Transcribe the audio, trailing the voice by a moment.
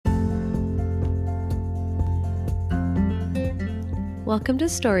Welcome to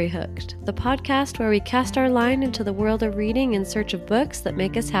Story Hooked, the podcast where we cast our line into the world of reading in search of books that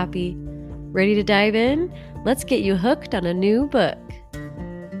make us happy. Ready to dive in? Let's get you hooked on a new book.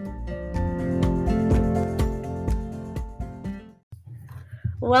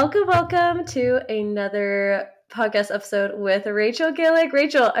 Welcome to another podcast episode with Rachel Gillig.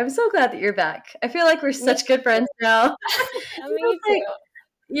 Rachel, I'm so glad that you're back. I feel like we're such good friends now. Me too.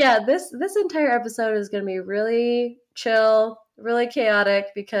 Yeah, this entire episode is going to be really chill, really chaotic,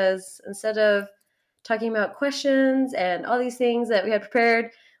 because instead of talking about questions and all these things that we had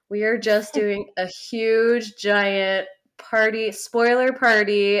prepared, we are just doing a huge, giant spoiler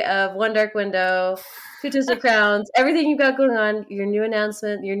party of One Dark Window, Two Twisted Crowns, everything you've got going on, your new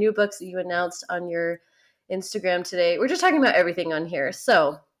announcement, your new books that you announced on your Instagram today. We're just talking about everything on here.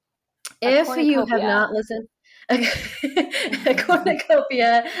 So if you have not listened, a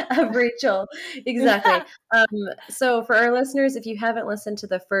cornucopia of Rachel. Exactly. So for our listeners, if you haven't listened to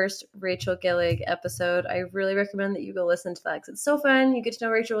the first Rachel Gillig episode, I really recommend that you go listen to that because it's so fun. You get to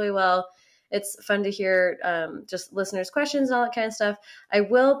know Rachel really well. It's fun to hear just listeners' questions and all that kind of stuff. I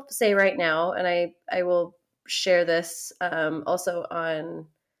will say right now, and I will share this also on,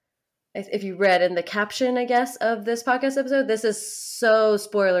 if you read in the caption, I guess, of this podcast episode, this is so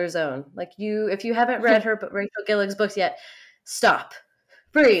spoiler zone. Like if you haven't read Rachel Gillig's books yet, stop,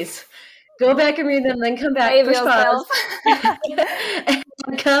 freeze, go back and read them, then come back, push pause,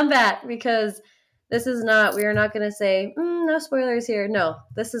 and come back, because we are not going to say, no spoilers here. No,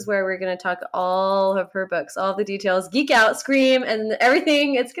 this is where we're going to talk all of her books, all the details, geek out, scream, and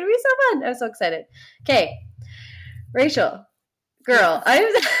everything. It's going to be so fun. I'm so excited. Okay, Rachel, girl, I'm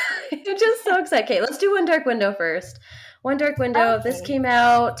just so excited. Okay, let's do One Dark Window first. One Dark Window. Okay. This came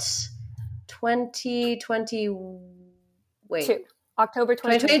out 2020. Wait, October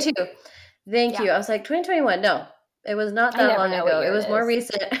 2022. Thank you. I was like 2021. No, it was not that long ago. It was more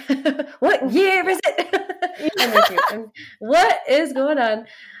recent. What year is it? I'm with you. What is going on?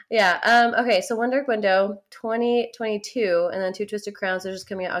 Yeah. Okay. So One Dark Window, 2022, and then Two Twisted Crowns are just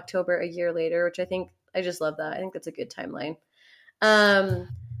coming out October a year later, which I just love that. I think that's a good timeline.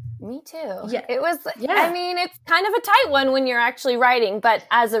 Me too. Yeah. It was, I mean, it's kind of a tight one when you're actually writing, but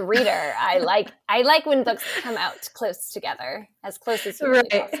as a reader, I like when books come out close together, as close as humanly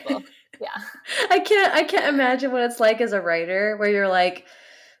possible. Yeah. I can't imagine what it's like as a writer where you're like,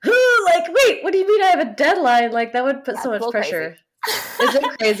 wait, what do you mean I have a deadline? Like, that would put so much pressure. Is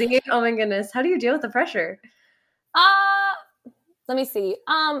it crazy? Oh my goodness. How do you deal with the pressure? Let me see.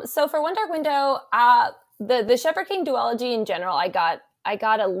 So for One Dark Window, the Shepherd King duology in general, I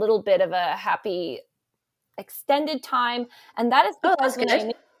got a little bit of a happy extended time, and that is because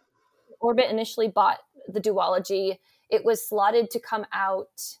when Orbit initially bought the duology, it was slotted to come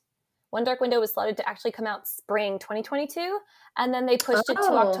out. One Dark Window was slotted to actually come out spring 2022, and then they pushed it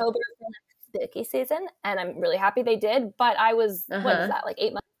to October for the spooky season, and I'm really happy they did. But I was what is that, like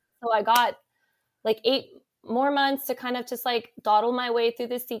 8 months? So I got like 8 more months to kind of just like dawdle my way through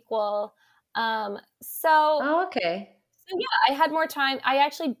the sequel. So yeah, I had more time. I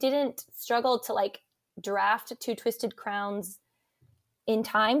actually didn't struggle to like draft Two Twisted Crowns in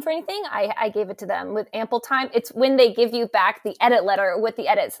time for anything. I gave it to them with ample time. It's when they give you back the edit letter with the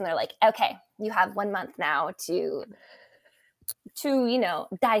edits and they're like, okay, you have 1 month now to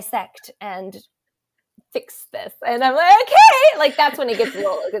dissect and fix this. And I'm like, okay, like that's when it gets a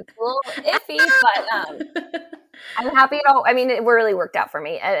little iffy, but I'm happy it really worked out for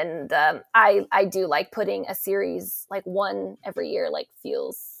me. And I do like putting a series like one every year, like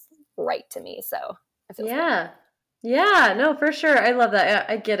feels right to me. So it feels good. Yeah, no, for sure. I love that.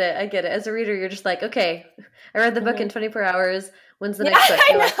 I get it. As a reader, you're just like, okay, I read the book in 24 hours. When's the next book?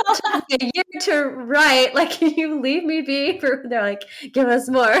 You're like, it took me a year to write. Like, can you leave me be? They're like, give us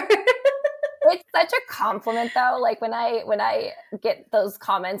more. It's such a compliment though. Like when I get those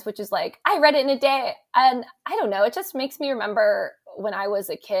comments, which is like, I read it in a day, and I don't know, it just makes me remember when I was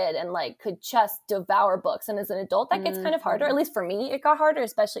a kid and like could just devour books. And as an adult, that gets kind of harder. At least for me, it got harder,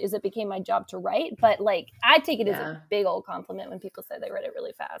 especially as it became my job to write. But like, I take it as a big old compliment when people say they read it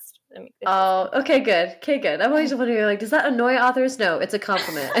really fast. Okay, good. I'm always wondering, like, does that annoy authors? No, it's a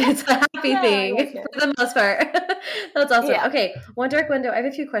compliment. It's a happy thing for the most part. That's awesome. Yeah. Okay, One Dark Window. I have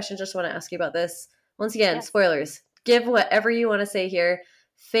a few questions. Just want to ask you about this. Once again, spoilers. Give whatever you want to say here.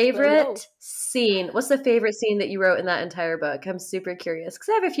 Favorite scene? What's the favorite scene that you wrote in that entire book? I'm super curious because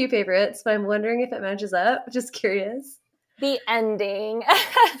I have a few favorites, but I'm wondering if it matches up. Just curious. The ending.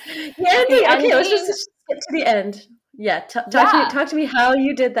 The ending. Okay, let's just get to the end. Yeah, talk to me how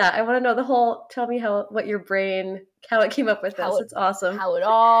you did that. I want to know tell me how it came up with this. It's awesome. How it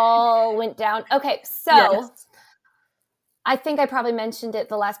all went down. Okay, so I think I probably mentioned it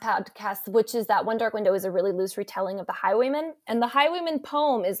the last podcast, which is that One Dark Window is a really loose retelling of The Highwayman. And the Highwayman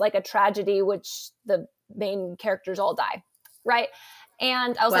poem is like a tragedy, which the main characters all die, right?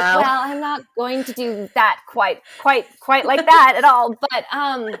 And I was like, well, I'm not going to do that quite like that at all. But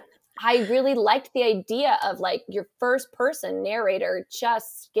I really liked the idea of like your first person narrator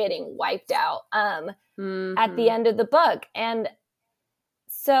just getting wiped out at the end of the book. And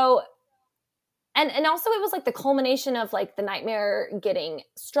so... And also it was like the culmination of like the Nightmare getting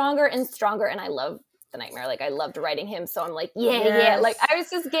stronger and stronger. And I love the Nightmare. Like I loved writing him. So I'm like, yeah. Like I was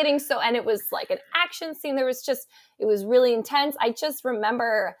just getting so, and it was like an action scene. It was really intense. I just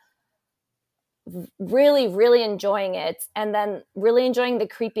remember really, really enjoying it. And then really enjoying the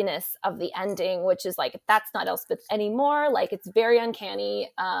creepiness of the ending, which is like, that's not Elspeth anymore. Like it's very uncanny.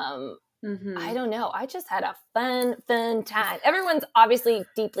 I don't know. I just had a fun time. Everyone's obviously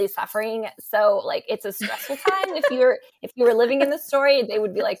deeply suffering. So like it's a stressful time. If you were living in the story, they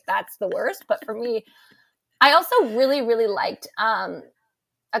would be like, that's the worst. But for me, I also really, really liked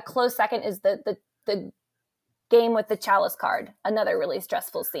a close second is the game with the chalice card. Another really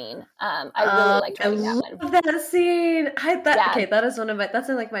stressful scene. I really liked writing that one. I love that scene. Okay, that is that's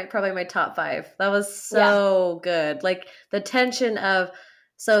in like probably my top 5. That was so good. Like the tension of,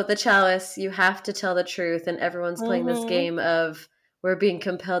 so the chalice, you have to tell the truth, and everyone's playing this game of we're being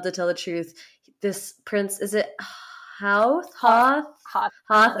compelled to tell the truth. This prince, is it Hoth?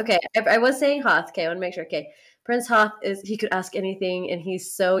 Okay, I was saying Hoth. Okay, I want to make sure. Okay, Prince Hoth he could ask anything, and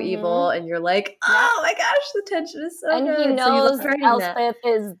he's so evil, and you're like, oh my gosh, the tension is so good. And he knows Elspeth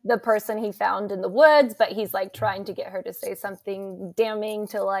is the person he found in the woods, but he's like trying to get her to say something damning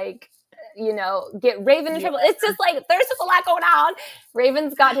to like, get Raven in trouble. It's just like, there's just a lot going on.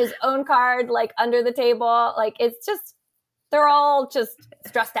 Raven's got his own card, like under the table. Like it's just, they're all just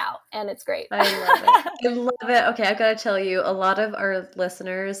stressed out and it's great. I love it. I love it. Okay. I've got to tell you, a lot of our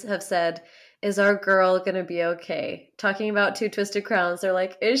listeners have said, is our girl going to be okay? Talking about Two Twisted Crowns. They're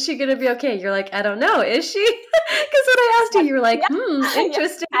like, is she going to be okay? You're like, I don't know. Is she? Because when I asked you were like,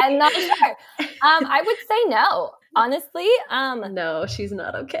 interesting. I'm not sure. I would say no, honestly. No, she's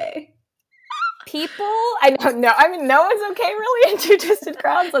not okay. People, I don't know. I mean, no one's okay really in Two Twisted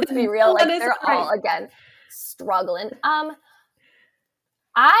Crowns. Let's be real. Like they're all again struggling.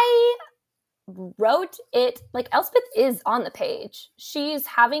 I wrote it like Elspeth is on the page. She's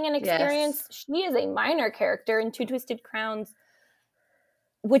having an experience. Yes. She is a minor character in Two Twisted Crowns,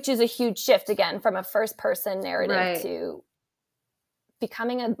 which is a huge shift again from a first person narrative to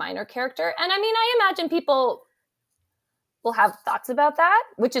becoming a minor character. And I mean, I imagine people will have thoughts about that,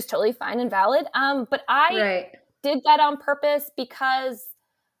 which is totally fine and valid. But I did that on purpose because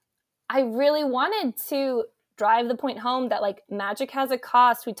I really wanted to drive the point home that like magic has a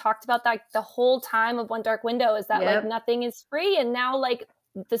cost. We talked about that the whole time of One Dark Window, is that like nothing is free. And now like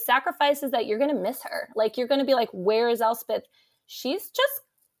the sacrifice is that you're going to miss her. Like you're going to be like, where is Elspeth? She's just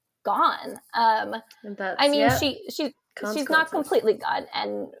gone. I mean, she's not completely gone.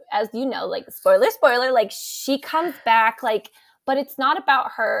 And as you know, like spoiler, like she comes back, like, but it's not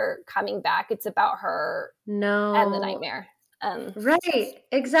about her coming back. It's about her and the Nightmare. Right.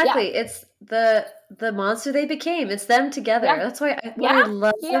 Exactly. Yeah. It's the monster they became. It's them together. Yeah. That's why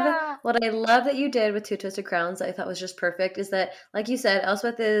what I love that you did with Two Twisted Crowns, I thought was just perfect, is that, like you said,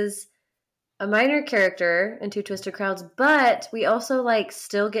 Elspeth is a minor character in Two Twisted Crowns, but we also like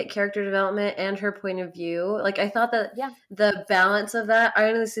still get character development and her point of view. Like I thought that the balance of that, I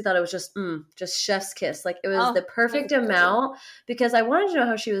honestly thought it was just chef's kiss. Like it was the perfect amount, because I wanted to know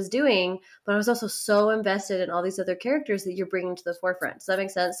how she was doing, but I was also so invested in all these other characters that you're bringing to the forefront. Does that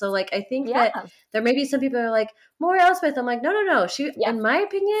make sense? So like I think that there may be some people who are like, more Elspeth. I'm like, no. She, in my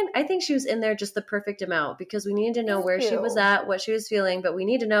opinion, I think she was in there just the perfect amount, because we needed to know where she was at, what she was feeling, but we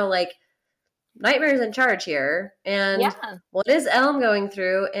need to know like, Nightmare's in charge here, and what is Elm going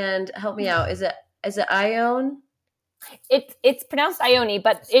through? And help me out. Is it Ione? It's pronounced Ione,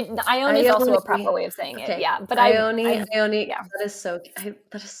 but Ione is also a proper way of saying it. Yeah, but Ione. Yeah. That is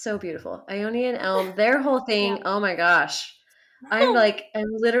so beautiful. Ione and Elm, their whole thing. Yeah. Oh my gosh, I'm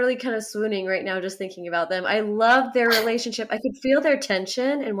literally kind of swooning right now just thinking about them. I love their relationship. I could feel their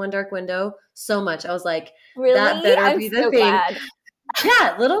tension in One Dark Window so much. I was like, really? That better be the thing. Glad.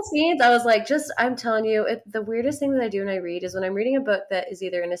 Yeah, little scenes. I was like, I'm telling you, the weirdest thing that I do when I read is when I'm reading a book that is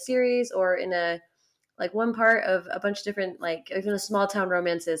either in a series or in a like one part of a bunch of different, like even a small town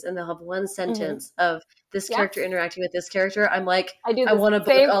romances, and they'll have one sentence of this character interacting with this character. I'm like, I want a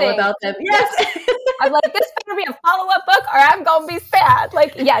book all about them. Yes. I'm like, this better be a follow-up book or I'm gonna be sad.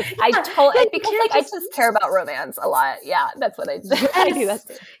 Like, yes, I totally, because like I just care about romance a lot. Yeah, that's what I do. Yes. I do that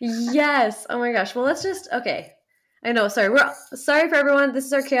too. Yes. Oh my gosh. Well, let's just, okay. I know. Sorry. We're sorry for everyone. This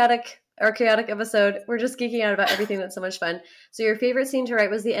is our chaotic episode. We're just geeking out about everything that's so much fun. So your favorite scene to write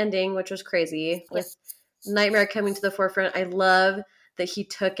was the ending, which was crazy with Nightmare coming to the forefront. I love that he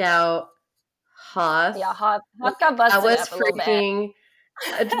took out Hoth. Yeah, Hoth got busted up a little bit.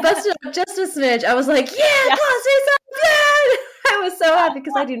 Busted up just a smidge. I was like, yeah. Say something. I was so happy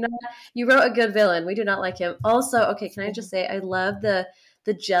because I do not. You wrote a good villain. We do not like him. Also, okay, can I just say I love the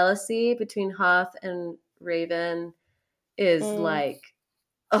jealousy between Hoth and Raven is like,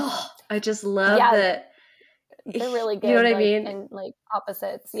 oh, I just love that. They're really good. You know what I like, mean? And like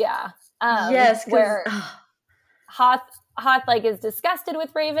opposites. Yeah. Yes. Where Hoth like is disgusted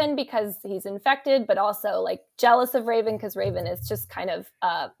with Raven because he's infected, but also like jealous of Raven because Raven is just kind of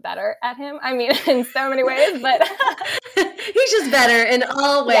better at him. I mean, in so many ways, but he's just better in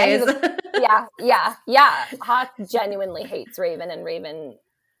all ways. Yeah. Hoth genuinely hates Raven, and Raven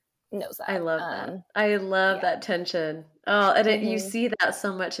knows that. I love that. I love that tension. Oh, and you see that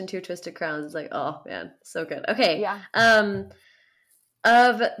so much in Two Twisted Crowns. It's like, oh man, so good. Okay. Yeah.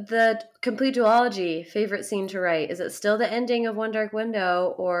 Of the complete duology, favorite scene to write, is it still the ending of One Dark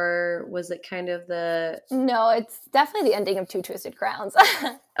Window, or was it kind of the... No, it's definitely the ending of Two Twisted Crowns.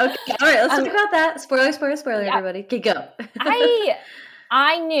 Okay, all right, let's talk about that. Spoiler, everybody. Okay, go.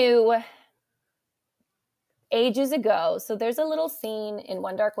 I knew ages ago, so there's a little scene in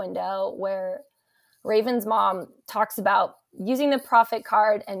One Dark Window where Raven's mom talks about using the prophet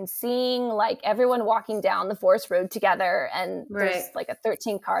card and seeing like everyone walking down the forest road together, and there's like a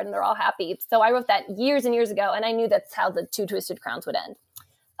 13 card and they're all happy. So I wrote that years and years ago, and I knew that's how the Two Twisted Crowns would end,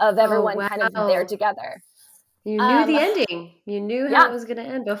 of everyone kind of there together. You knew the ending. You knew how it was going to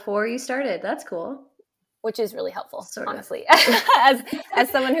end before you started. That's cool. Which is really helpful, honestly. as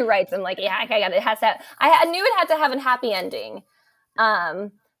someone who writes, I'm like, yeah, I got it. It has to have, I knew it had to have a happy ending.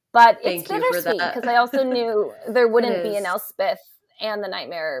 But it's bittersweet because I also knew there wouldn't be an Elspeth and the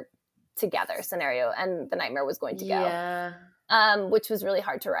Nightmare together scenario, and the Nightmare was going to go, which was really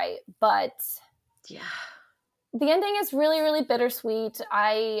hard to write. But the ending is really, really bittersweet.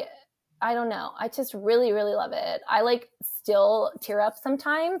 I don't know. I just really, really love it. I like still tear up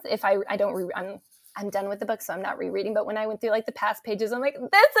sometimes if I don't. I'm done with the book, so I'm not rereading. But when I went through like the past pages, I'm like,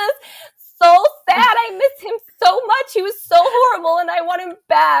 this is so sad. I miss him so much. He was so horrible, and I want him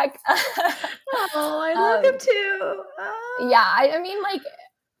back. Oh, I love him too. Oh. Yeah, I mean, like,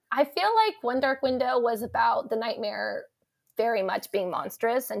 I feel like One Dark Window was about the Nightmare very much being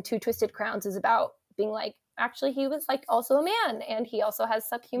monstrous, and Two Twisted Crowns is about being like, actually, he was like also a man, and he also has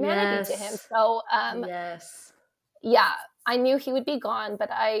subhumanity to him. So, yeah, I knew he would be gone, but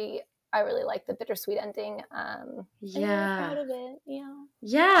I really like the bittersweet ending. I'm proud of it.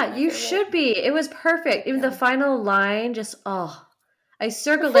 Yeah, you should be. It was perfect. Even the final line, just I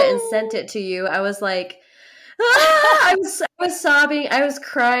circled it and sent it to you. I was like, I was sobbing. I was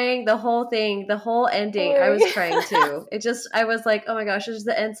crying. The whole thing, the whole ending. I was crying too. I was like, oh my gosh, it's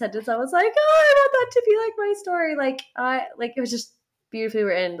the end sentence. I was like, I want that to be like my story. Like it was just beautifully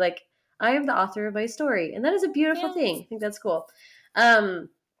written. Like, I am the author of my story, and that is a beautiful thing. I think that's cool.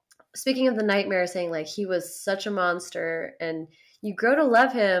 Speaking of the Nightmare, saying like he was such a monster and you grow to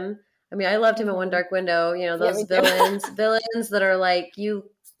love him. I mean, I loved him in One Dark Window, you know, those villains that are like, you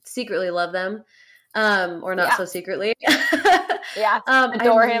secretly love them, or not so secretly.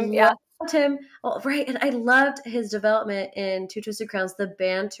 Adore him. Yeah. Loved him. Oh, right. And I loved his development in Two Twisted Crowns, the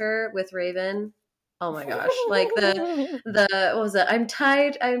banter with Raven. Oh my gosh. Like the what was it? I'm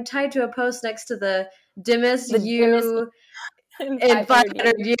tied to a post next to the dimmest in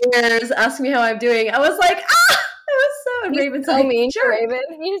 500 years. Ask me how I'm doing. I was like, it was so. And Raven's so like, mean sure. Raven.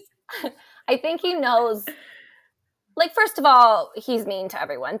 I think he knows. Like, first of all, he's mean to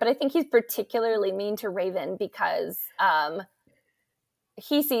everyone, but I think he's particularly mean to Raven because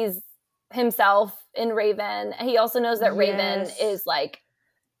he sees himself in Raven. He also knows that Raven is like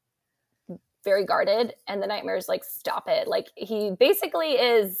very guarded, and the Nightmare's like, stop it. Like, he basically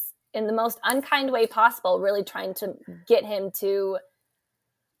is, in the most unkind way possible, really trying to get him to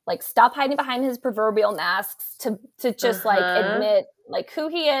like stop hiding behind his proverbial masks, to just like admit like who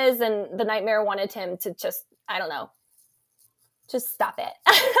he is. And the Nightmare wanted him to just, I don't know, just stop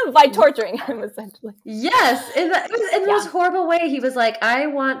it by torturing him, essentially. Yes, in the most horrible way. He was like, I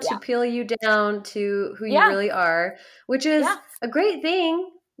want to peel you down to who you really are, which is a great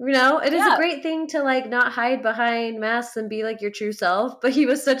thing. You know, it is a great thing to like not hide behind masks and be like your true self. But he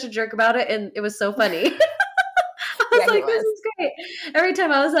was such a jerk about it, and it was so funny. I was like, this is great. Every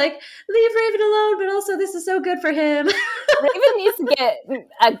time I was like, leave Raven alone, but also this is so good for him. Raven needs to get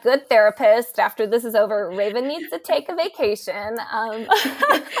a good therapist after this is over. Raven needs to take a vacation.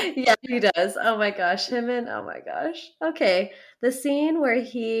 Yeah, he does. Oh my gosh, oh my gosh. Okay, the scene where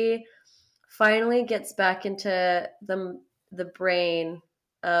he finally gets back into the brain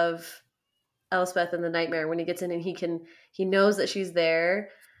of Elspeth in the nightmare, when he gets in and he knows that she's there,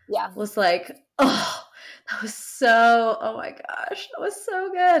 yeah, was like, oh, that was so, oh my gosh, that was so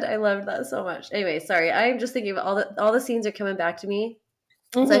good. I loved that so much. Anyway, sorry, I'm just thinking of all the scenes are coming back to me.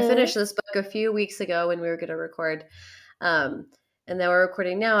 So I finished this book a few weeks ago when we were going to record, and then we're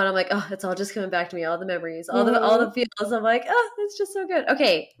recording now, and I'm like, oh, it's all just coming back to me, all the memories, all the feels. I'm like, oh, it's just so good.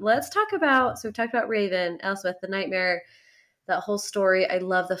 Okay, let's talk about. So we've talked about Raven, Elspeth, the nightmare, that whole story. I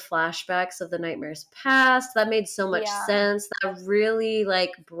love the flashbacks of the nightmare's past. That made so much sense. That really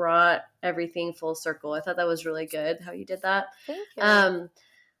like brought everything full circle. I thought that was really good how you did that. Thank you.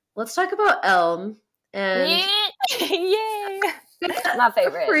 Let's talk about Elm and yay. My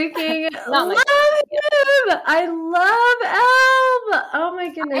favorite. Freaking love him. I love Elm. Oh my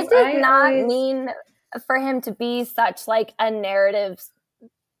goodness. I did not mean for him to be such like a narrative,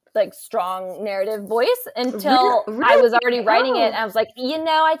 like strong narrative voice until really? I was already writing it. And I was like,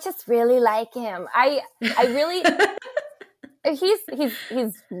 I just really like him. I really,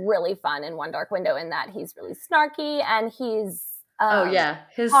 he's really fun in One Dark Window in that he's really snarky and he's,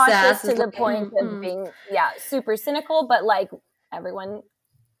 his sass to the point of being, super cynical, but like everyone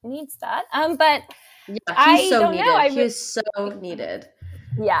needs that. But he's so needed. He is so needed.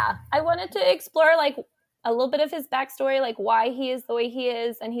 Yeah. I wanted to explore like a little bit of his backstory, like why he is the way he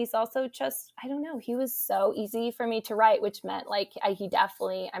is. And he's also just, I don't know, he was so easy for me to write, which meant like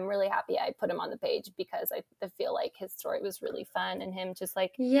I'm really happy I put him on the page because I feel like his story was really fun and him just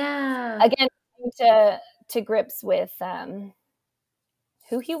like, again, to grips with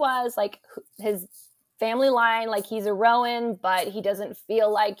who he was, like his family line, like he's a Rowan, but he doesn't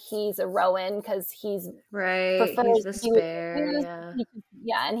feel like he's a Rowan because he's he's the spare,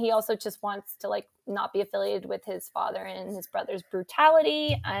 and he also just wants to like not be affiliated with his father and his brother's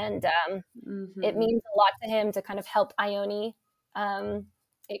brutality, and it means a lot to him to kind of help Ione.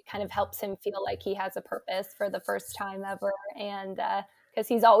 It kind of helps him feel like he has a purpose for the first time ever, and because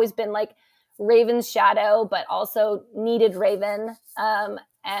he's always been like Raven's shadow, but also needed Raven,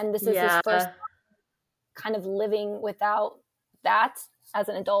 and this is his first kind of living without that as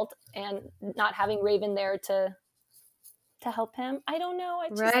an adult and not having Raven there to help him. I don't know. I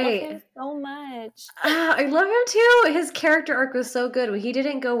just love him so much. I love him too. His character arc was so good. When he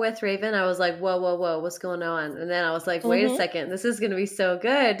didn't go with Raven, I was like, whoa, what's going on? And then I was like, wait a second. This is going to be so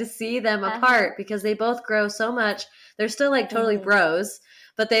good to see them apart because they both grow so much. They're still like totally bros,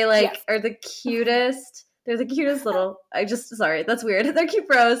 but they like are the cutest. They're the cutest little. Sorry, that's weird. They're cute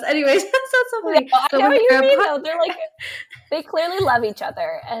bros. Anyways, that's not so funny. No, I know what you mean though. They're like, they clearly love each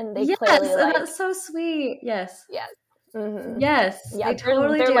other, and they clearly like. That's so sweet. Yes. Mm-hmm. Yes. Yeah, they're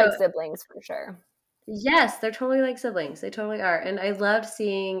like siblings for sure. Yes, they're totally like siblings. They totally are. And I loved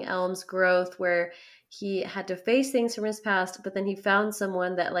seeing Elm's growth where he had to face things from his past, but then he found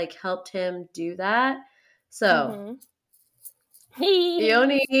someone that like helped him do that. So.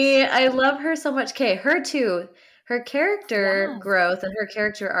 Ione, I love her so much. Okay, her too. Her character growth and her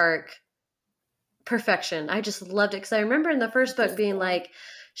character arc, perfection. I just loved it because I remember in the first book being like,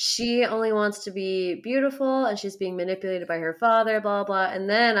 she only wants to be beautiful and she's being manipulated by her father, blah, blah. And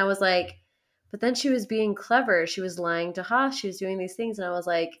then I was like, but then she was being clever. She was lying to Haas. She was doing these things. And I was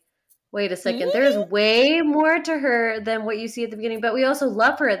like, wait a second. There's way more to her than what you see at the beginning. But we also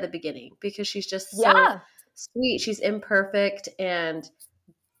love her at the beginning because she's just so sweet. She's imperfect and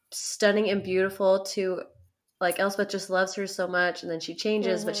stunning and beautiful to like Elspeth just loves her so much, and then she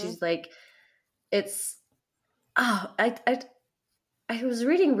changes, but she's like, it's I was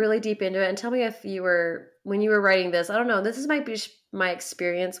reading really deep into it, and tell me if you were when you were writing this. I don't know. This might be my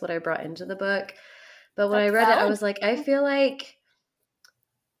experience, what I brought into the book, but when I read it, I was like, I feel like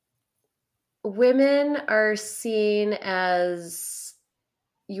women are seen as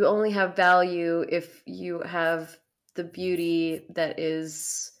you only have value if you have the beauty that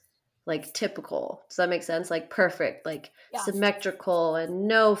is like typical. Does that make sense? Like perfect, like symmetrical and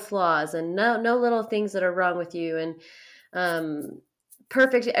no flaws and no little things that are wrong with you, and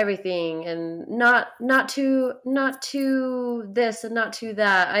perfect everything, and not too this and not too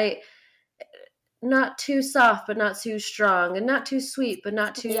that. Not too soft but not too strong, and not too sweet but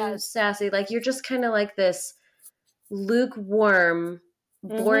not too sassy. Like you're just kind of like this lukewarm,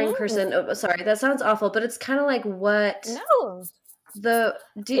 boring person. Oh, sorry, that sounds awful, but it's kind of like what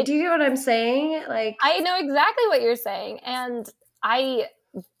do you get what I'm saying? Like, I know exactly what you're saying, and I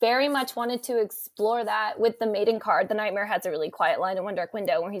very much wanted to explore that with the mating card. The Nightmare has a really quiet line in One Dark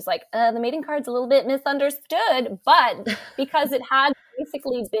Window where he's like, the mating card's a little bit misunderstood, but because it had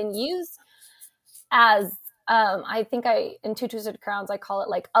basically been used as, I think in Two Twisted Crowns, I call it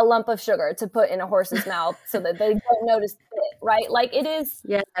like a lump of sugar to put in a horse's mouth so that they don't notice it, right? Like it is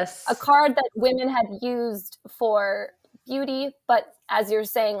a card that women had used for beauty, but as you're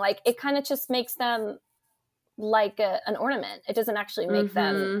saying, like it kind of just makes them like an ornament. It doesn't actually make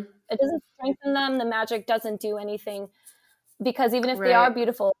them, it doesn't strengthen them. The magic doesn't do anything, because even if they are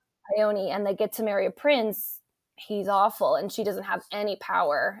beautiful, Ione, and they get to marry a prince, he's awful and she doesn't have any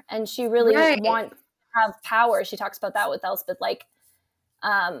power, and she really wants to have power. She talks about that with Elspeth, like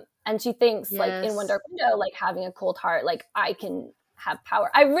and she thinks like in One Dark Window, like having a cold heart, like I can have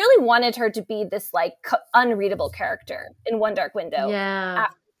power. I really wanted her to be this like unreadable character in One Dark Window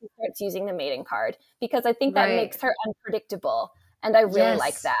after she starts using the mating card, because I think that makes her unpredictable, and I really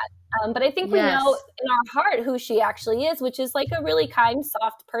like that. But I think we know in our heart who she actually is, which is like a really kind,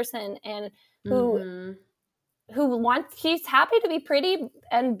 soft person, and who she's happy to be pretty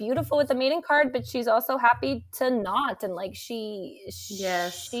and beautiful with the mating card, but she's also happy to not. And like she's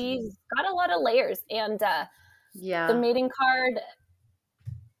got a lot of layers. And the mating card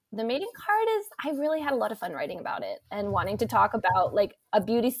is, I really had a lot of fun writing about it and wanting to talk about like a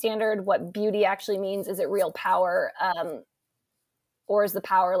beauty standard, what beauty actually means. Is it real power? Or is the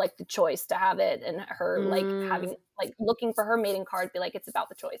power like the choice to have it, and her like having like looking for her mating card, be like, it's about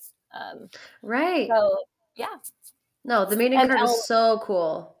the choice. So yeah. No, the mating card was so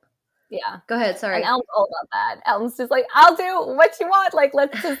cool. Yeah. Go ahead. Sorry. And Elm's all about that. Elm's just like, I'll do what you want. Like,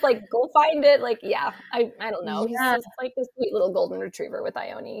 let's just like go find it. Like, yeah. I don't know. He's just like this sweet little golden retriever with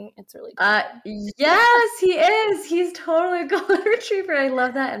Ione. It's really cool. Yes, he is. He's totally a golden retriever. I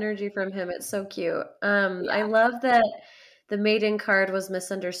love that energy from him. It's so cute. I love that the mating card was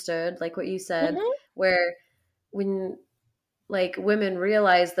misunderstood, like what you said, where when like women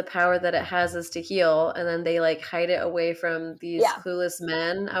realize the power that it has is to heal, and then they like hide it away from these clueless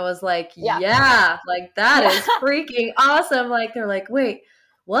men. I was like, like that is freaking awesome. Like they're like, wait,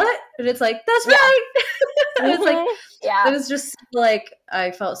 what? And it's like, that's right. It's like, it was just like,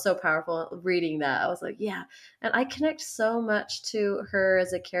 I felt so powerful reading that. I was like, yeah. And I connect so much to her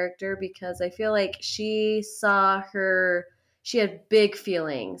as a character, because I feel like she had big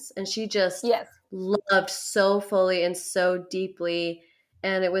feelings, and she just loved so fully and so deeply,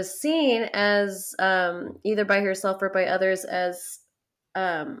 and it was seen as either by herself or by others as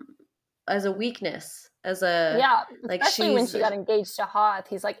a weakness, as a like, especially when she got engaged to Hoth.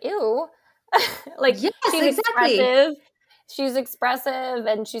 He's like, ew. Like, she's expressive,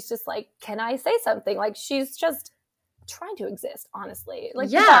 and she's just like, can I say something? Like, she's just trying to exist, honestly. Like,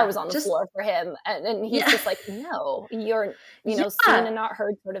 the bar was on the floor for him, and he's just like, no, you're seen and not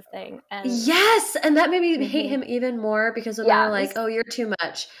heard, sort of thing. And and that made me hate him even more, because when they were like, oh, you're too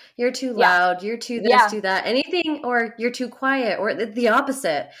much, you're too loud, you're too this, too that, anything, or you're too quiet, or the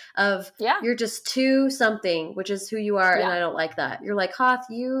opposite of you're just too something, which is who you are, and I don't like that. You're like, Hoth,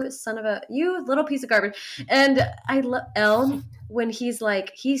 you little piece of garbage. And I love Elm, when he's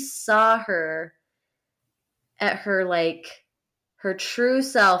like, he saw her at her like her true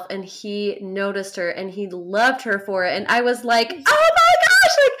self, and he noticed her and he loved her for it, and I was like, oh my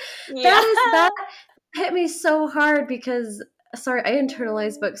gosh, like that hit me so hard, because sorry, I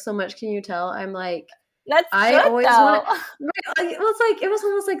internalize books so much. Can you tell? I'm like, I always want it was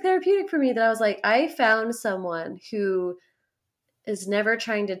almost like therapeutic for me, that I was like, I found someone who is never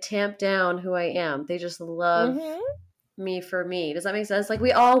trying to tamp down who I am. They just love me for me. Does that make sense? Like,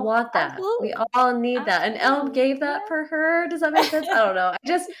 we all want that. Absolutely. We all need that. And Elm gave that for her. Does that make sense? I don't know.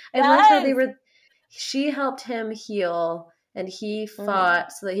 I loved how she helped him heal, and he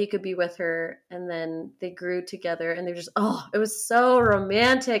fought so that he could be with her, and then they grew together, and they're just, it was so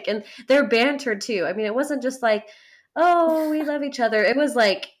romantic, and their banter too. I mean, it wasn't just like, oh, we love each other. It was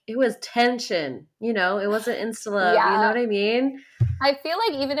like, it was tension, it wasn't insta love. You know what I mean? I feel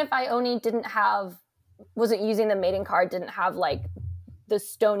like even if Ione wasn't using the mating card, didn't have like the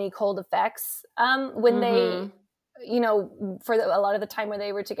stony cold effects when they for a lot of the time when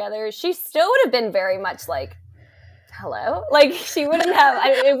they were together, she still would have been very much like, hello, like she wouldn't have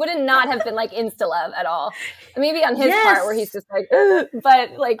it wouldn't not have been like insta love at all. Maybe on his part, where he's just like, ugh,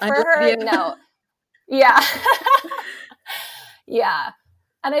 but like for her, no.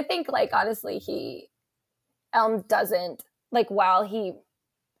 And I think, like, honestly, Elm doesn't, like, while he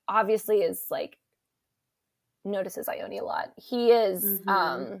obviously is like notices Ione a lot, he is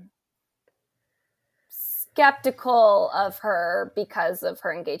skeptical of her because of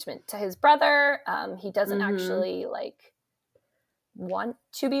her engagement to his brother. He doesn't actually like want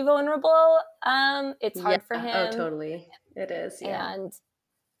to be vulnerable. It's hard for him. Oh, totally. It is. Yeah. And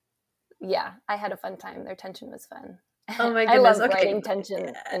yeah, I had a fun time. Their tension was fun. Oh my goodness. I love writing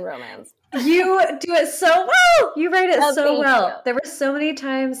tension in romance. You do it so well. You write it so well. You. There were so many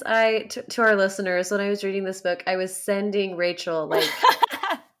times to our listeners, when I was reading this book, I was sending Rachel like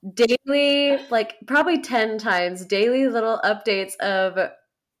daily, like probably 10 times daily little updates of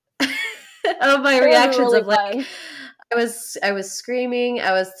my reactions of like fun. I was screaming,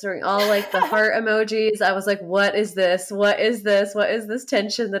 I was throwing all like the heart emojis. I was like, what is this? What is this? What is this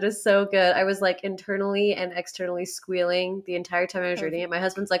tension that is so good? I was like internally and externally squealing the entire time I was reading it. My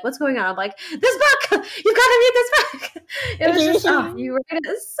husband's like, what's going on? I'm like, this book! You've got to read this book! It was just, you write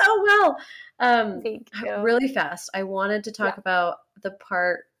it so well. Thank you. Really fast, I wanted to talk about the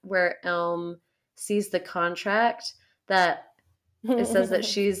part where Elm sees the contract that it says that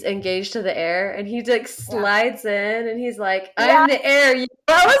she's engaged to the heir, and he like slides in, and he's like, "I'm the heir."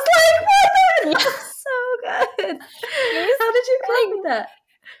 I was like, "Oh my God, that's so good!" How did you come with that?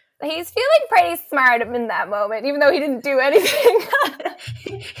 He's feeling pretty smart in that moment, even though he didn't do anything.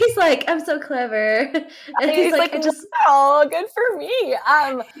 He's like, "I'm so clever," and he's like, "Oh, good for me."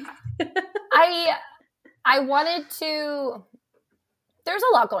 I wanted to. There's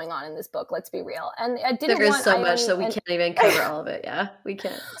a lot going on in this book, let's be real. And I didn't There is want so much, so we can't even cover all of it. Yeah, we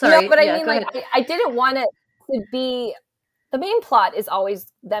can't. Sorry. No, but I mean, like, I didn't want it to be, the main plot is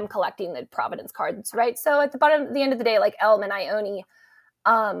always them collecting the Providence cards, right? So at the end of the day, like, Elm and Ione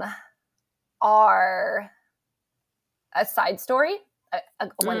are a side story,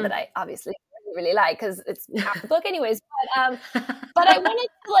 one that I obviously really like, because it's half the book anyways. But I wanted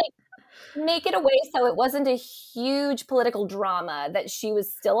to, like, make it a way so it wasn't a huge political drama, that she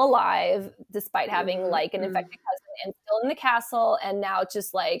was still alive despite having like an infected cousin and still in the castle, and now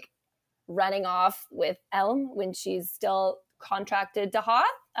just like running off with Elm when she's still contracted to Hoth,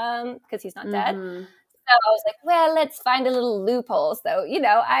 because he's not dead. So I was like, well, let's find a little loophole. So, you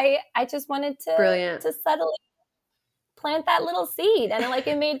know, I just wanted to subtly plant that little seed, and like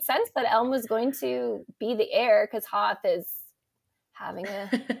it made sense that Elm was going to be the heir because Hoth is having a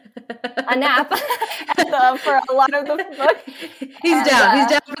nap for a lot of the book. He's down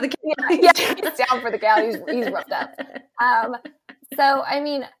for the count. Yeah, he's down for the count. He's roughed up. So, I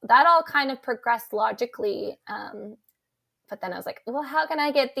mean, that all kind of progressed logically. But then I was like, well, how can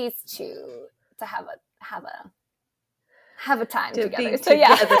I get these two to have a time together? So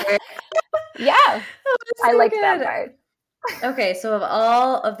yeah. Yeah. I liked that part. Okay, so of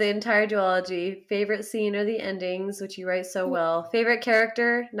all of the entire duology, favorite scene are the endings, which you write so well. Favorite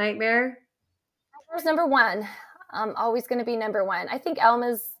character, Nightmare? Nightmare's number one. Always going to be number one. I think Elm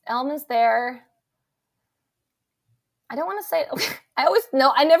is there. I don't want to say.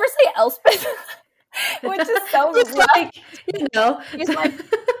 I never say Elspeth, which is so just like, you know. He's my first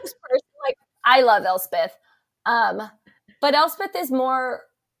person. Like, I love Elspeth, but Elspeth is more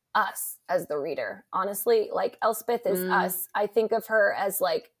us as the reader, honestly. Like, Elspeth is us. I think of her as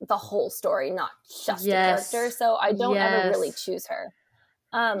like the whole story, not just a character, so I don't ever really choose her.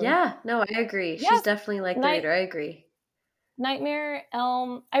 I agree. She's definitely like the reader. I agree. Nightmare,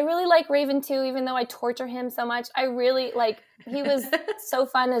 Elm. I really like Raven too, even though I torture him so much. I really like, he was so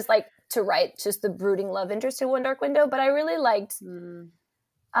fun as like to write just the brooding love interest in One Dark Window, but I really liked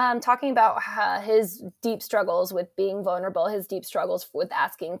talking about his deep struggles with being vulnerable, his deep struggles with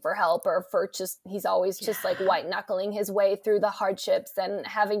asking for help, or for just, he's always just like white knuckling his way through the hardships, and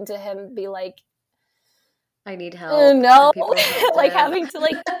having to him be like, I need help. No, like having to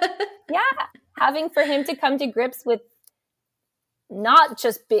like, having for him to come to grips with not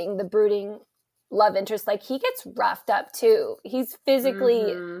just being the brooding love interest. Like, he gets roughed up too. He's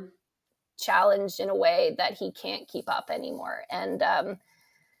physically challenged in a way that he can't keep up anymore. And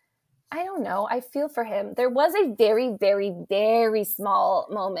I don't know. I feel for him. There was a very, very, very small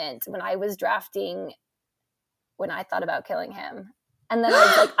moment when I was drafting, when I thought about killing him. And then I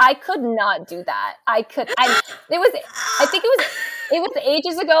was like, I could not do that. I think it was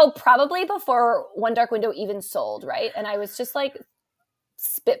ages ago, probably before One Dark Window even sold, right? And I was just like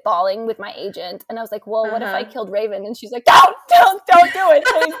spitballing with my agent. And I was like, well, what if I killed Raven? And she's like, don't do it.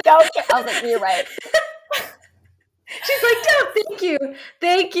 Please don't. I was like, you're right. She's like, no,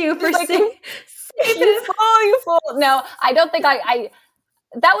 thank you for like, saying you fool. No, I don't think I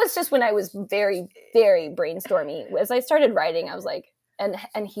that was just when I was very, very brainstormy. As I started writing, I was like, and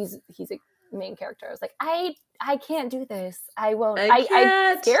he's a main character. I was like, I can't do this. I won't.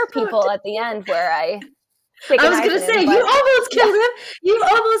 I scare people at the end where I was going to say, you almost killed him. You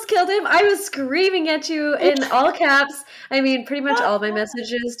almost killed him. I was screaming at you in all caps. I mean, pretty much all my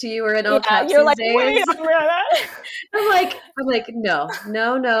messages to you are in all caps you're these like, days. wait a minute. I'm like, no.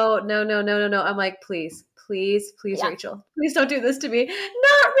 I'm like, please, Rachel, please don't do this to me.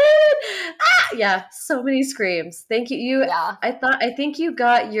 Not Rin. Yeah, so many screams. Thank you. I think you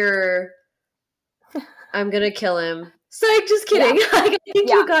got your, I'm going to kill him. Psych, just kidding. I think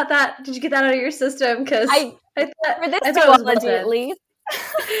you got that. Did you get that out of your system? Because I thought, for this duology, at least.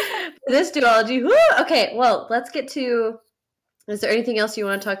 For this duology. Whoo! Okay, well, let's get to, is there anything else you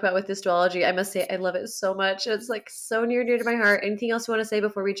want to talk about with this duology? I must say, I love it so much. It's like so near to my heart. Anything else you want to say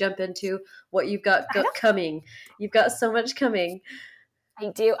before we jump into what you've got coming? You've got so much coming. I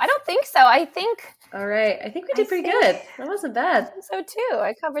do. I don't think so. I think. All right. I think we did pretty good. That wasn't bad. I think so too.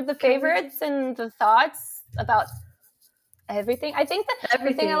 I covered the favorites and the thoughts about everything. I think that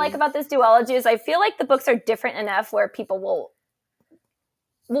everything I like about this duology is I feel like the books are different enough where people will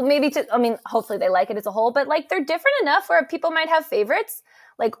maybe hopefully they like it as a whole, but like they're different enough where people might have favorites,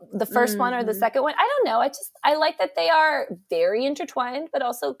 like the first one or the second one. I don't know. I like that they are very intertwined, but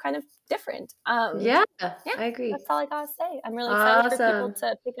also kind of different. I agree. That's all I gotta say. I'm really excited for people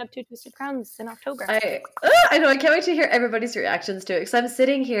to pick up Two Twisted Crowns in October. I know. I can't wait to hear everybody's reactions to it because I'm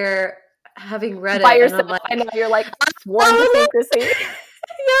sitting here having read by it yourself. And I'm like, I know you're like sworn to secrecy.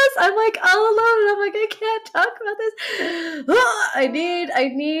 Yes, I'm like all alone, and I'm like, I can't talk about this. I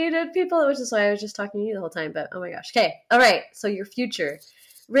needed people, which is why I was just talking to you the whole time. But oh my gosh, okay, all right. So your future,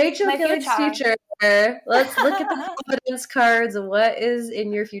 Rachel Gillig's future. Let's look at the confidence cards. What is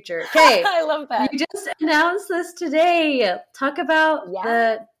in your future? Okay, I love that. You just announced this today. Talk about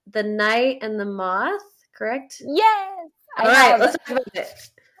the Knight and the Moth, correct? Yes. All right, let's talk about it.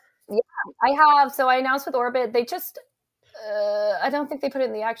 Yeah, I have. So I announced with Orbit. They just. I don't think they put it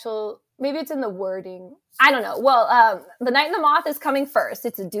in the actual, maybe it's in the wording. I don't know. Well, The Knight and the Moth is coming first.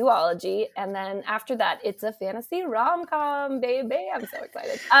 It's a duology. And then after that, it's a fantasy rom-com, baby. I'm so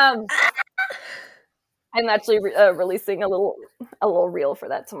excited. I'm actually releasing a little reel for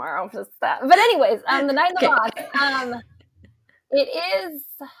that tomorrow. Just that. But anyways, The Knight and the Moth, it is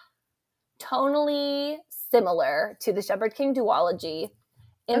tonally similar to the Shepherd King duology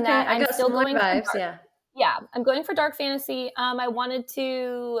in that I'm still going vibes, Yeah, I'm going for dark fantasy. I wanted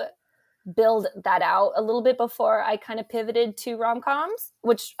to build that out a little bit before I kind of pivoted to rom-coms,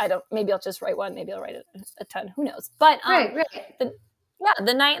 which maybe I'll just write one, maybe I'll write a ton, who knows. But right.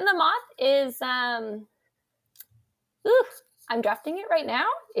 The Knight and the Moth is I'm drafting it right now.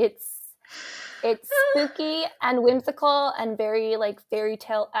 It's spooky and whimsical and very like fairy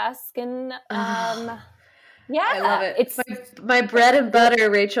tale-esque and yeah, I love it. It's my bread and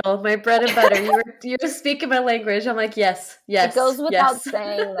butter, Rachel. My bread and butter. You're speaking my language. I'm like, yes. It goes without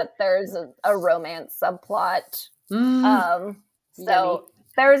saying that there's a romance subplot. So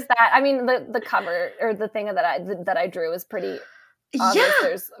there's that. I mean, the cover or the thing that I drew is pretty obvious. Yeah.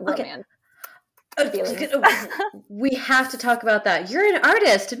 There's romance. We have to talk about that. You're an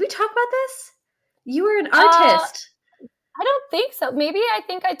artist. Did we talk about this? You were an artist. I don't think so. Maybe I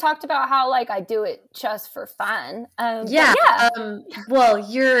think I talked about how like I do it just for fun. I'm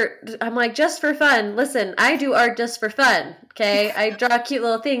like, just for fun. Listen, I do art just for fun. Okay. I draw cute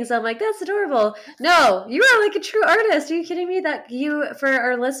little things. I'm like, that's adorable. No, you are like a true artist. Are you kidding me? That you, for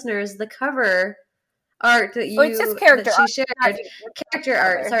our listeners, the cover art that you, it's just character that she shared.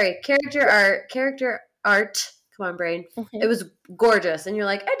 Character art. Come on, brain. It was gorgeous. And you're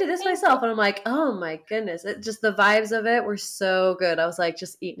like, I did this myself. And I'm like, oh my goodness. It just, the vibes of it were so good. I was like,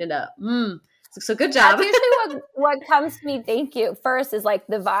 just eating it up. So good job. That's usually what comes to me. Thank you. First is like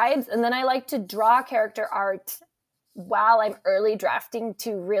the vibes. And then I like to draw character art while I'm early drafting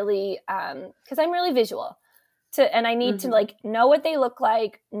to really, cause I'm really visual and I need to like know what they look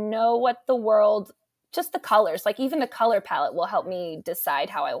like, know what the world, just the colors, like even the color palette will help me decide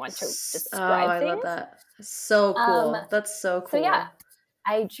how I want to describe things. I love that. So cool. That's so cool. So yeah,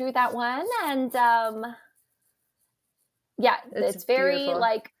 I drew that one and it's very beautiful.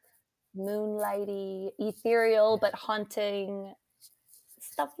 Like moonlighty, ethereal, but haunting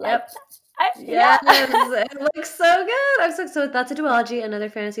stuff like that. It looks so good. So that's a duology, another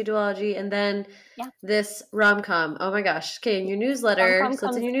fantasy duology, and then this rom-com. Oh my gosh. Okay, in your newsletter. So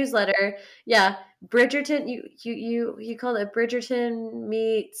it's in your newsletter. Yeah. Bridgerton, you called it Bridgerton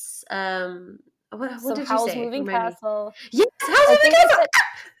meets what did you say? Moving Castle. Yes, Howl's Moving Castle.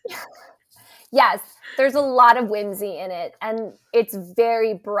 Yes, there's a lot of whimsy in it, and it's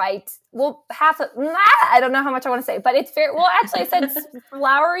very bright. Well, I don't know how much I want to say, but it's very well. Actually, I said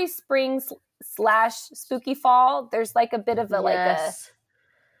flowery spring / spooky fall. There's like a bit of a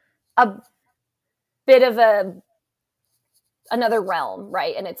bit of another realm,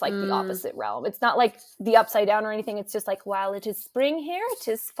 right? And it's like the opposite realm. It's not like the upside down or anything. It's just like, while it is spring here, it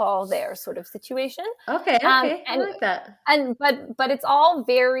is fall there sort of situation. Okay, I like that. But it's all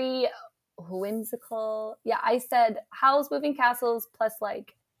very whimsical. Yeah, I said Howl's Moving Castles plus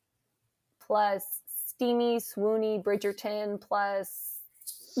steamy, swoony Bridgerton plus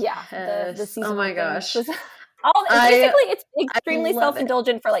the seasonal. Oh my gosh. It's extremely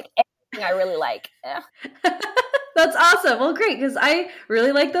self-indulgent for like everything I really like. Yeah. That's awesome. Well, great, because I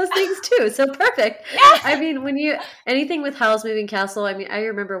really like those things too. So perfect. I mean, anything with Howl's Moving Castle, I mean, I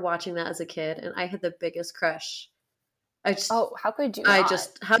remember watching that as a kid, and I had the biggest crush. How could you not?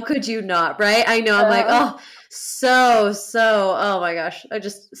 How could you not, right? I know. I'm like, oh my gosh. I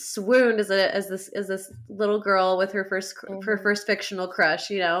just swooned as this little girl with her first fictional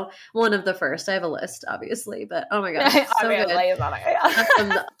crush, one of the first. I have a list, obviously, but oh my gosh. So good.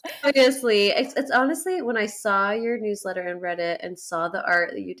 Obviously, it's honestly, when I saw your newsletter and read it and saw the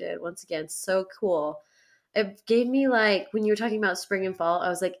art that you did, once again, so cool. It gave me, like, when you were talking about spring and fall,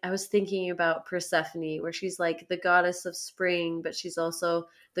 I was thinking about Persephone, where she's like the goddess of spring, but she's also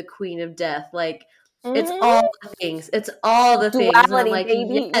the queen of death. Like, it's all the things. It's all the things. And I'm like,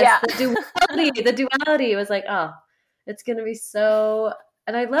 baby. Yes, the duality was like, oh, it's going to be so.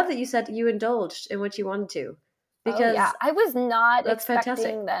 And I love that you said you indulged in what you wanted to. Because I was not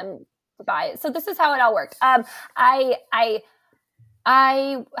expecting them to buy it. So this is how it all worked.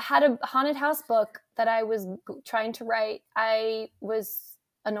 I had a haunted house book that I was trying to write. I was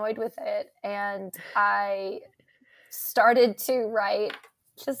annoyed with it, and I started to write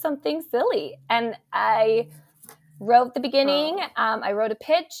just something silly. And I wrote the beginning. I wrote a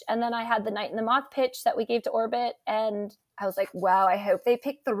pitch, and then I had the Night and the Moth pitch that we gave to Orbit. And I was like, wow, I hope they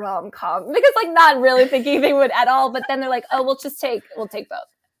picked the rom-com, because like not really thinking they would at all. But then they're like, oh, we'll take both.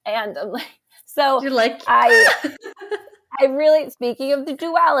 And I'm like, so you're like, I really, speaking of the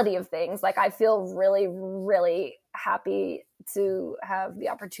duality of things, like I feel really, really happy to have the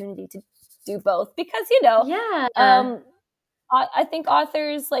opportunity to do both, because, I think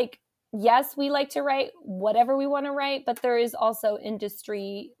authors, like, yes, we like to write whatever we want to write, but there is also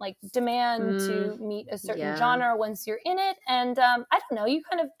industry like demand to meet a certain genre once you're in it. And I don't know, you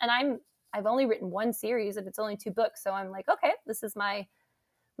kind of, and I've only written one series and it's only 2 books. So I'm like, okay, this is my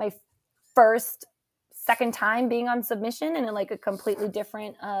second time being on submission in like a completely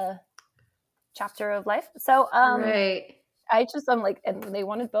different chapter of life. So right. I'm like, and they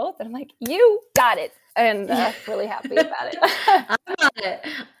wanted both, and I'm like, you got it, and really happy about it.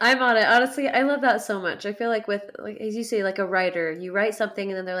 I'm on it. Honestly, I love that so much. I feel like with, like, as you say, like a writer, you write something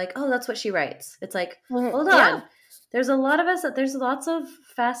and then they're like, oh, that's what she writes. It's like, hold on. Yeah. There's a lot of us that there's lots of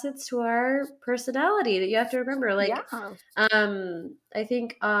facets to our personality that you have to remember. Like, I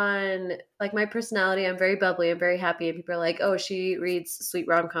think on like my personality, I'm very bubbly, I'm very happy, and people are like, oh, she reads sweet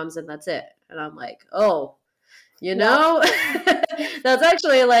rom-coms and that's it. And I'm like, oh, that's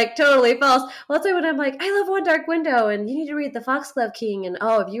actually like totally false. Well, that's why when I'm like, I love One Dark Window, and you need to read The Foxglove King, and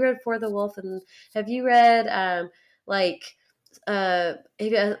oh, have you read For the Wolf, and have you read what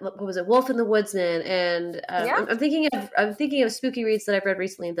was it, Wolf and the Woodsman, and I'm thinking of spooky reads that I've read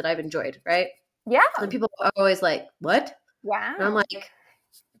recently that I've enjoyed, right? Yeah. And people are always like, what? Wow. And I'm like,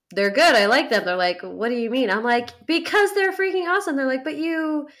 they're good, I like them. They're like, what do you mean? I'm like, because they're freaking awesome. They're like, but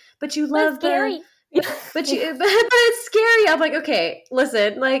you love scary. But it's scary. I'm like, okay,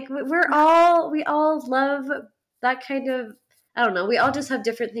 listen, like we all love that kind of, I don't know, we all just have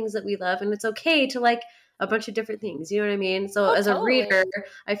different things that we love, and it's okay to like a bunch of different things, you know what I mean? So as a reader,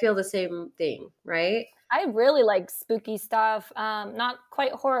 I feel the same thing, right? I really like spooky stuff. Not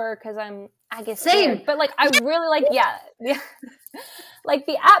quite horror, because I guess same, scared, but like I really like like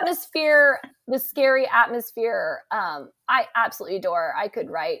the atmosphere, the scary atmosphere. I absolutely adore. I could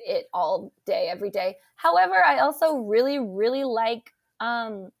write it all day, every day. However, I also really, really like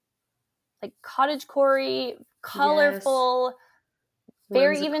cottagecore, colorful,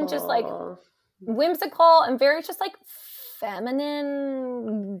 very whimsical. Even just like whimsical, and very just like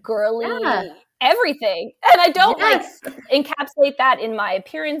feminine, girly, everything. And I don't like encapsulate that in my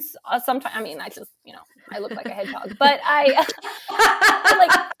appearance. Sometimes, I mean, I just, I look like a hedgehog, but I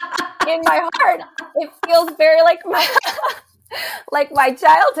like in my heart, it feels very like my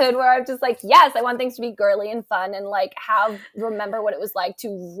childhood, where I'm just like, yes, I want things to be girly and fun, and like remember what it was like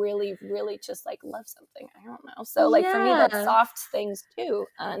to really, really just like love something. I don't know. So like for me, that's soft things too.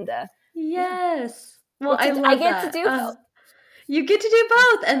 And yes. Well, I get to do both. You get to do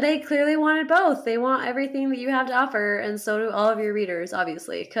both, and they clearly wanted both. They want everything that you have to offer, and so do all of your readers,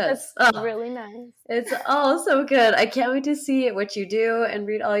 obviously, That's because really nice. it's all so good. I can't wait to see what you do and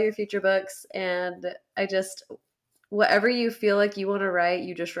read all your future books. And I just, whatever you feel like you want to write,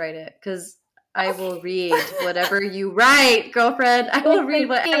 you just write it, because I will read whatever you write, girlfriend. I will read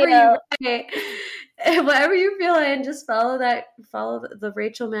whatever you write. Whatever you feel, and just follow the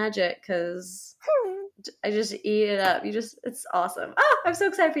Rachel magic, because I just eat it up. It's awesome. I'm so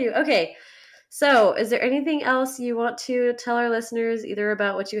excited for you. Okay. So, is there anything else you want to tell our listeners, either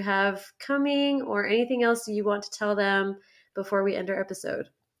about what you have coming or anything else you want to tell them before we end our episode?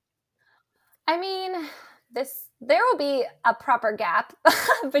 I mean, there will be a proper gap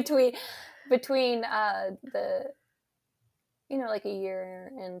between the like a year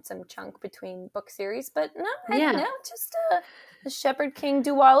and some chunk between book series, but no, I don't know. Just the Shepherd King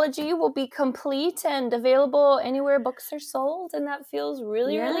duology will be complete and available anywhere books are sold, and that feels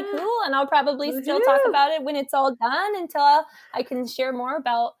really, really cool. And I'll probably still talk about it when it's all done until I can share more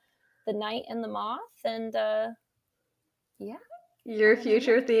about the Knight and the Moth, and your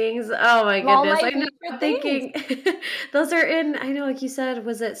future things. Oh my goodness. I know. I'm thinking those are in, I know, like you said,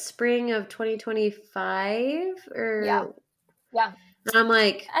 was it spring of 2025 or yeah. And I'm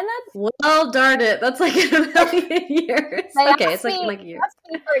like, well, darn it, that's like a million years. Okay, it's like a year. They asked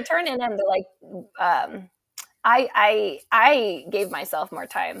me for a turn in, and they're like, I gave myself more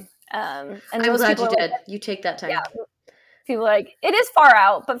time. And I'm glad you did. You take that time. Yeah. People are like, it is far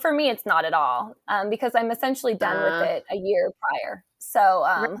out, but for me, it's not at all, because I'm essentially done with it a year prior. So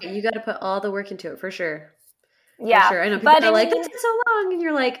right. You got to put all the work into it for sure. Yeah, for sure. I know people are like, that took so long, and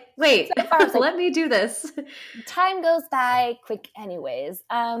you're like, wait, let me do this. Time goes by quick, anyways.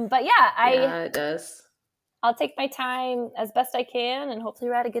 But yeah, it does. I'll take my time as best I can, and hopefully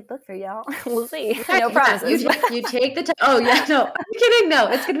write a good book for y'all. We'll see. No promises. You take the time. Oh yeah, no, I'm kidding. No,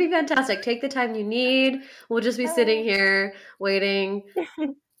 it's gonna be fantastic. Take the time you need. We'll just be sitting here waiting,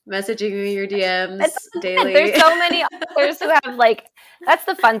 messaging you your DMs daily. There's so many authors who have that's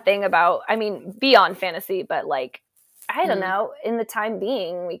the fun thing about, beyond fantasy, but I don't know, in the time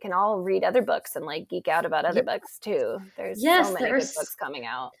being, we can all read other books and geek out about other books too. There's so many good books coming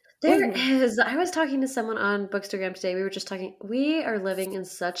out. There is. I was talking to someone on Bookstagram today. We were just talking. We are living in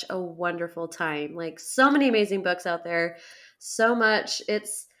such a wonderful time. So many amazing books out there. So much.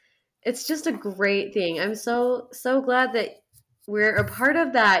 It's just a great thing. I'm so glad that we're a part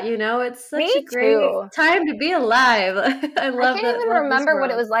of that. It's such a great time to be alive. I love it. I can't even remember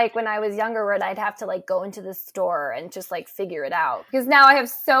what it was like when I was younger, where I'd have to go into the store and just figure it out. Because now I have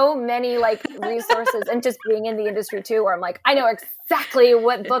so many resources, and just being in the industry too, where I'm I know exactly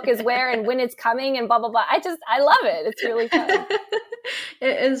what book is where and when it's coming and blah, blah, blah. I love it. It's really fun.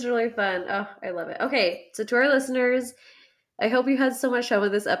 It is really fun. Oh, I love it. Okay. So to our listeners, I hope you had so much fun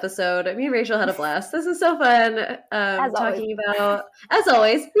with this episode. Me and Rachel had a blast. This is so fun talking about, as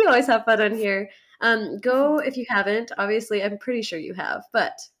always, we always have fun on here. Go, if you haven't, obviously, I'm pretty sure you have,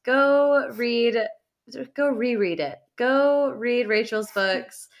 but go reread it. Go read Rachel's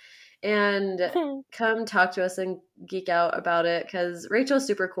books and come talk to us and geek out about it, because Rachel's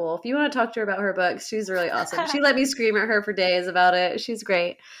super cool. If you want to talk to her about her books, she's really awesome. She let me scream at her for days about it. She's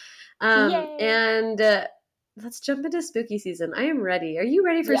great. And let's jump into spooky season. I am ready. Are you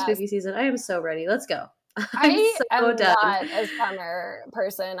ready for spooky season? I am so ready. Let's go. I am not a summer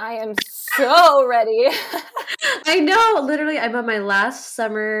person. I am so ready. I know. Literally, I'm on my last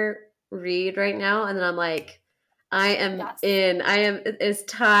summer read right now, and then I'm like, I am in. It is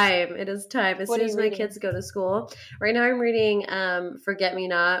time. It is time. As soon as my kids go to school. Right now I'm reading Forget Me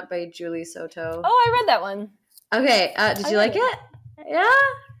Not by Julie Soto. Oh, I read that one. Okay. Did you like it? Yeah.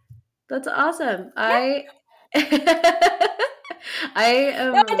 That's awesome. Yeah. I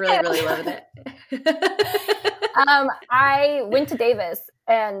am really loving it. I went to Davis,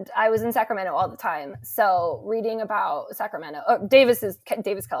 and I was in Sacramento all the time. So reading about Sacramento, Davis,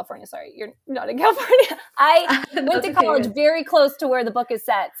 California. Sorry, you're not in California. I went to college very close to where the book is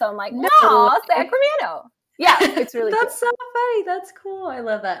set. So I'm like, no, Sacramento. Yeah, it's really That's cool. So funny. That's cool. I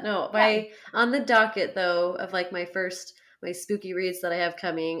love that. No, on the docket though of my spooky reads that I have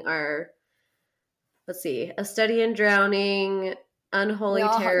coming are, let's see, A Study in Drowning, Unholy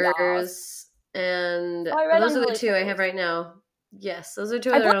Terrors, and those are the two I have right now. Yes, those are two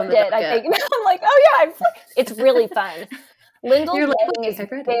that are on the docket. I think. I'm like, oh yeah, it's really fun. Lyndall Lang is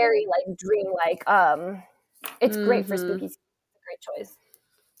very dream-like. It's great for spooky season. It's a great choice.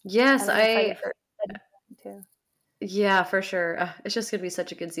 Yes, yeah, for sure. It's just gonna be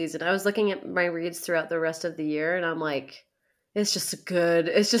such a good season. I was looking at my reads throughout the rest of the year, and I'm like, it's just good.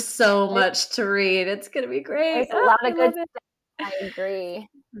 It's just so much to read. It's gonna be great. There's a lot of good stuff. I agree.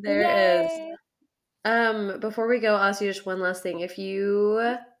 There is. Yay. Before we go, I'll ask you just one last thing. If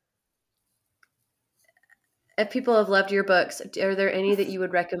people have loved your books, are there any that you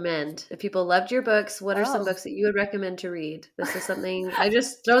would recommend? If people loved your books, what are some books that you would recommend to read? This is something I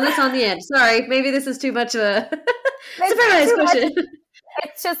just throw this on the end. Sorry, maybe this is too much of a surprise question.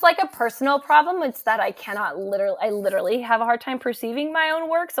 It's just like a personal problem. It's that I literally have a hard time perceiving my own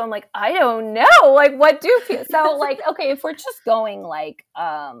work. So I'm like, I don't know, like what do you feel? So like, okay, if we're just going like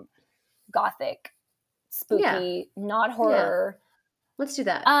gothic, spooky, not horror. Yeah. Let's do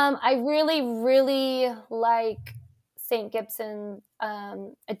that. I really, really like St. Gibson,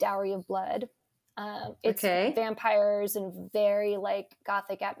 A Dowry of Blood. It's vampires and very like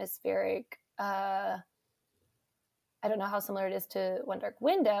gothic atmospheric. I don't know how similar it is to One Dark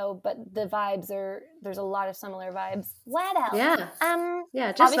Window, but the vibes there's a lot of similar vibes. What else?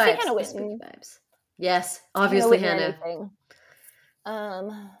 Yeah, just obviously vibes. Hannah Witten. Vibes. Yes, obviously Hannah.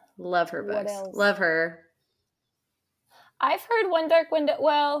 Love her books. Love her. I've heard One Dark Window.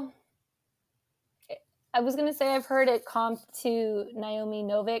 Well, I was gonna say I've heard it comped to Naomi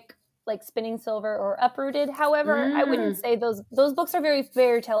Novik, like Spinning Silver or Uprooted. However, I wouldn't say those books are very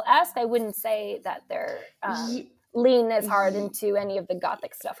fairy tale-esque. I wouldn't say that they're lean as hard into any of the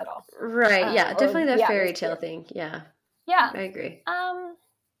gothic stuff at all. Right. Yeah. Definitely the fairy tale thing. Yeah. Yeah. I agree.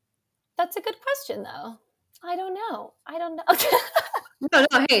 That's a good question though. I don't know. No.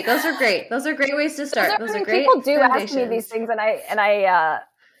 Hey, those are great. Those are great ways to start. Those are great. People do ask me these things, and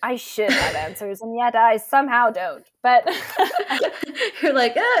I should have answers, and yet I somehow don't. But you're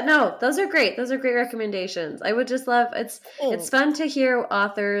like, no, those are great. Those are great recommendations. I would just love it's fun to hear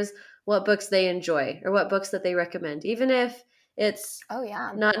authors what books they enjoy or what books that they recommend, even if it's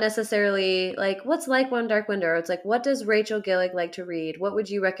not necessarily like what's like One Dark Window. It's like, what does Rachel Gillig like to read? What would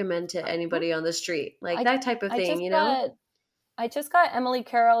you recommend to anybody on the street? Like that type of thing, you know? I just got Emily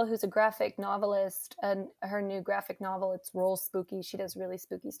Carroll, who's a graphic novelist, and her new graphic novel, it's Roll Spooky. She does really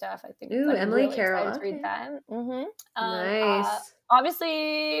spooky stuff. I think. Ooh, Emily Carroll. Excited to read that. Mm-hmm. Nice.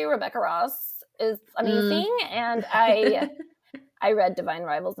 Obviously, Rebecca Ross is amazing, and I read Divine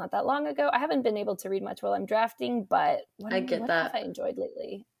Rivals not that long ago. I haven't been able to read much while I'm drafting, but what have I enjoyed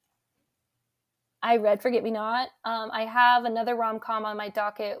lately? I read Forget Me Not. I have another rom-com on my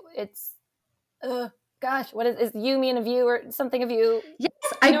docket. It's what is You, Me, and a View, or something of You? Yes,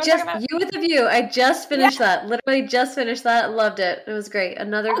 You with a View. I just finished that. Literally just finished that. Loved it. It was great.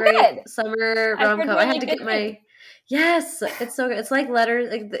 Another great summer rom-com. I had to get my... Yes, it's so good. It's like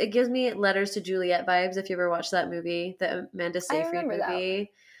letters. It gives me Letters to Juliet vibes. If you ever watched that movie, the Amanda Seyfried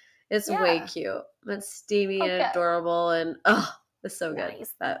movie, it's way cute. It's steamy and adorable, and it's so good.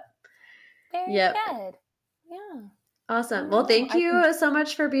 Nice. Very good. Yeah. Awesome. Well, thank you so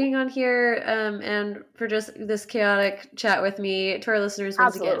much for being on here, and for just this chaotic chat with me. To our listeners,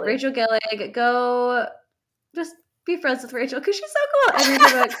 once again, Rachel Gillig, go just be friends with Rachel because she's so cool. I read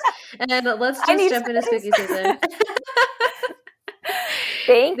her books. And let's just jump into spooky season.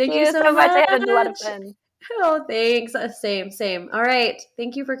 Thank you so much. I had a lot of fun. Oh, thanks. Same. All right.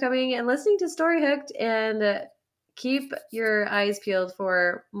 Thank you for coming and listening to Story Hooked, and keep your eyes peeled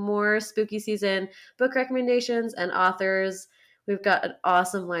for more spooky season book recommendations and authors. We've got an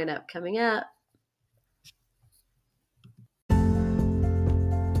awesome lineup coming up.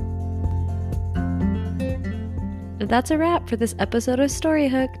 That's a wrap for this episode of Story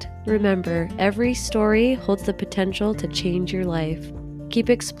Hooked. Remember, every story holds the potential to change your life. Keep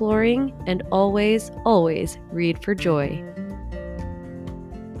exploring and always, always read for joy.